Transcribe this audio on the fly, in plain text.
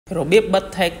របៀបបិទ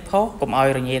tag post កុំឲ្យ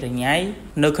រញ៉េរញ៉ៃ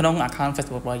នៅក្នុង account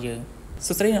Facebook របស់យើង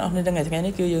សួស្តីអ្នកនរទាំងថ្ងៃ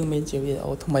នេះគឺយើងមានជាវីដេ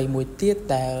អូថ្មីមួយទៀត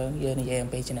ដែលយើងនិយាយអំ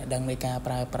ពីចំណេះដឹងនៃការ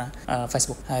ប្រើប្រាស់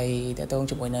Facebook ហើយតើតើ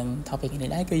ជាមួយនឹង topic នេះ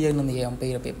ដែរគឺយើងនឹងនិយាយអំពី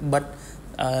របៀបបិទ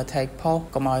tag post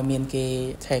កុំឲ្យមានគេ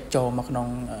tag ចូលមកក្នុង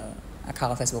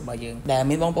account Facebook របស់យើងដែល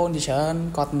មានបងប្អូនជាច្រើន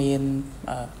គាត់មាន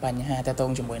បញ្ហាតើតើ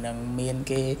ជាមួយនឹងមាន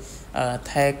គេ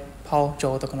tag post ចូ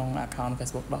លទៅក្នុង account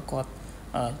Facebook របស់គាត់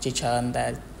ជាច្រើនតែ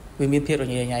វាមានភាពរ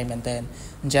ញ៉េរញ៉ៃមែនទែន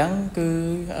អញ្ចឹងគឺ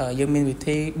យើងមានវិ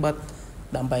ធីបិទ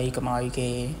ដើម្បីកុំឲ្យគេ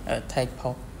tag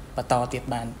post បន្តទៀត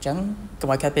បានអញ្ចឹងកុំ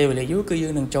ឲ្យខាត់ពេលវេលាយូរគឺយើ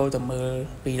ងនឹងចូលទៅមើល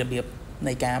ពីរបៀប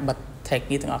នៃការបិទ tag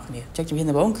នេះទាំងអស់គ្នាអញ្ចឹងជំហាន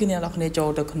ដំបូងគឺអ្នកនរគ្នាចូល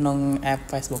ទៅក្នុង app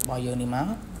Facebook របស់យើងនេះមក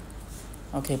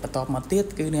អូខេបន្តមកទៀត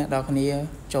គឺអ្នកនរគ្នា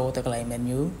ចូលទៅកន្លែង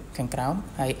menu ខាងក្រោម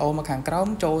ហើយអូមកខាងក្រោម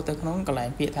ចូលទៅក្នុងកន្លែង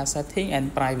ពាក្យថា setting and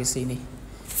privacy នេះ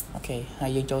អូខេហើ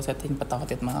យយើងចូល setting បន្ត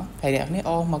ទៀតមកហើយអ្នកនេះ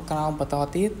អូមកក្រោមបន្ត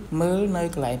ទៀតមើលនៅ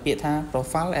កន្លែងពាក្យថា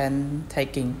profile and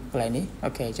tagging កន្លែងនេះអូ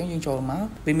ខេអញ្ចឹងយើងចូលមក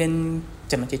វាមាន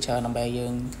ចំណុចជាច្រើនដើម្បីយើ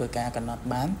ងធ្វើការកំណត់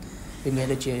បានវាមាន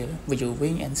ដូចជា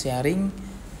viewing and sharing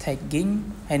tagging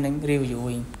ហើយនិង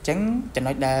reviewing អញ្ចឹងចំ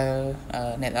ណុចដែល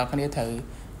អ្នកនរគ្នាត្រូវ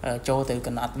ចូលទៅ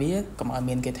កំណត់វាកុំឲ្យ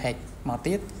មានគេ tag មក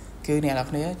ទៀតគឺអ្នកនរ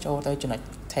គ្នាចូលទៅចំណុច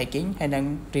tagging ហើយនិង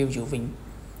reviewing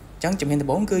អញ្ចឹងជំហានដំ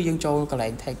បូងគឺយើងចូលកន្លែ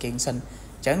ង tagging សិន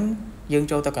អញ្ចឹងយើង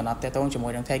ចូលទៅកំណត់តទៅជាមួ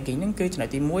យនឹង tagging ហ្នឹងគឺចំណុច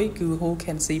ទី1គឺ who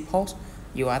can see post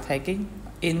you are tagging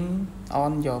in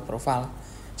on your profile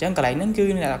អញ្ចឹងកន្លែងហ្នឹងគឺ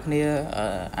អ្នកនរគ្នា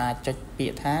អាចចុចពា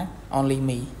ក្យថា only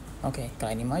me អូខេកន្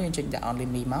លែងនេះមកយើងចុចដាក់ only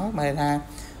me មកបែរថា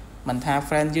មិនថា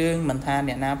friend យើងមិនថា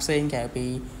អ្នកណាផ្សេងក្រៅពី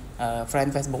friend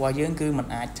Facebook របស់យើងគឺមិន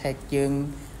អាច tag យើង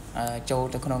ចូល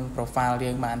ទៅក្នុង profile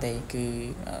យើងបានទេគឺ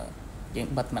យើង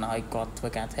បិទមិនឲ្យគាត់ធ្វើ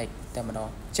ការ tag តែម្ដង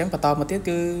អញ្ចឹងបន្តមកទៀត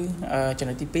គឺចំ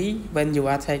ណុចទី2 when you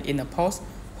are tagged in a post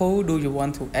who do you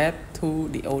want to add to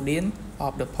the audience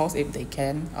of the post if they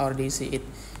can already see it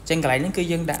អញ្ចឹងកន្លែងនេះគឺ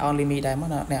យើងដាក់ only me ដែរមក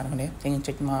អ្នកនរគ្នាអញ្ចឹងយើង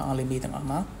ចុចមក only me ទាំងអស់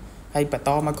មកហើយបន្ត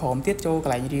មកក្រោមទៀតចូលក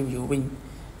ន្លែង review វិញ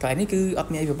កន្លែងនេះគឺអត់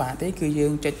មានអីពិបាកទេគឺយើ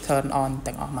ងចុច turn on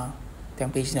ទាំងអស់មកទាំង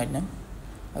ពីរចំណុចហ្នឹង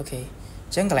អូខេ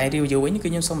អញ្ចឹងកន្លែង review វិញគឺ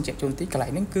ខ្ញុំសូមបញ្ជាក់ជូនតិចកន្លែ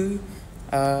ងហ្នឹងគឺ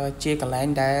ជាកន្លែង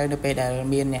ដែលនៅពេលដែល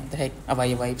មានអ្នក tag អ្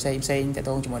វីផ្សេងទាក់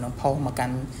ទងជាមួយនឹង post មកកា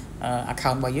ន់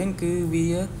account របស់យើងគឺវា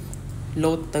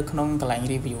load ទៅក្នុងកន្លែង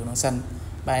review ហ្នឹងសិន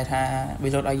បែរថាវា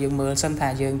load ឲ្យយើងមើលសិនថា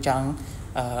យើងចង់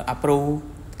approve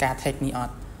ការ tag នេះអ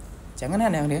ត់អញ្ចឹងណាអ្ន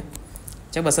កនាងអ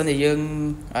ញ្ចឹងបើសិនជាយើង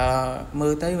មើ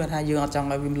លទៅបើថាយើងអត់ចង់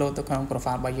ឲ្យវា load ទៅក្នុង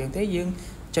profile របស់យើងទេយើង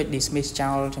ចុច dismiss ចោ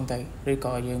លអញ្ចឹងទៅឬ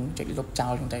ក៏យើងចុចលុបចោ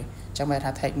លអញ្ចឹងទៅអញ្ចឹងបែរថា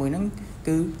tag មួយហ្នឹង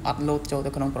គឺអត់ load ចូលទៅ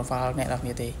ក្នុង profile អ្នកនរគ្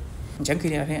នាទេអញ្ចឹងគឺ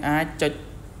អ្នកនរគ្នាអាចចុច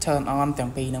turn on ទាំ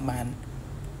ងពីរហ្នឹងបាន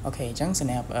អូខេអញ្ចឹងស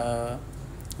ម្រាប់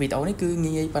វីដេអូនេះគឺ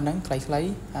ងាយប៉ុណ្ណឹងខ្លី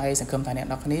ៗហើយសង្ឃឹមថាអ្នក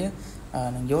នរគ្នា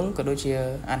នឹងយល់ក៏ដូចជា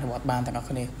អនុវត្តបានទាំងអស់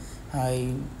គ្នាហើយ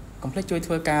កុំភ្លេចជួយ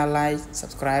ធ្វើការ like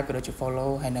subscribe ក៏ដូចជា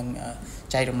follow ហើយនឹង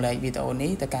ចែករំលែកវីដេអូ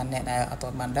នេះទៅកាន់អ្នកដែលអត់ទា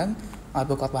ន់បានដឹងឲ្យ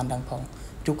ពួកគាត់បានដឹងផង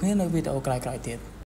ជួបគ្នានៅវីដេអូក្រោយៗទៀត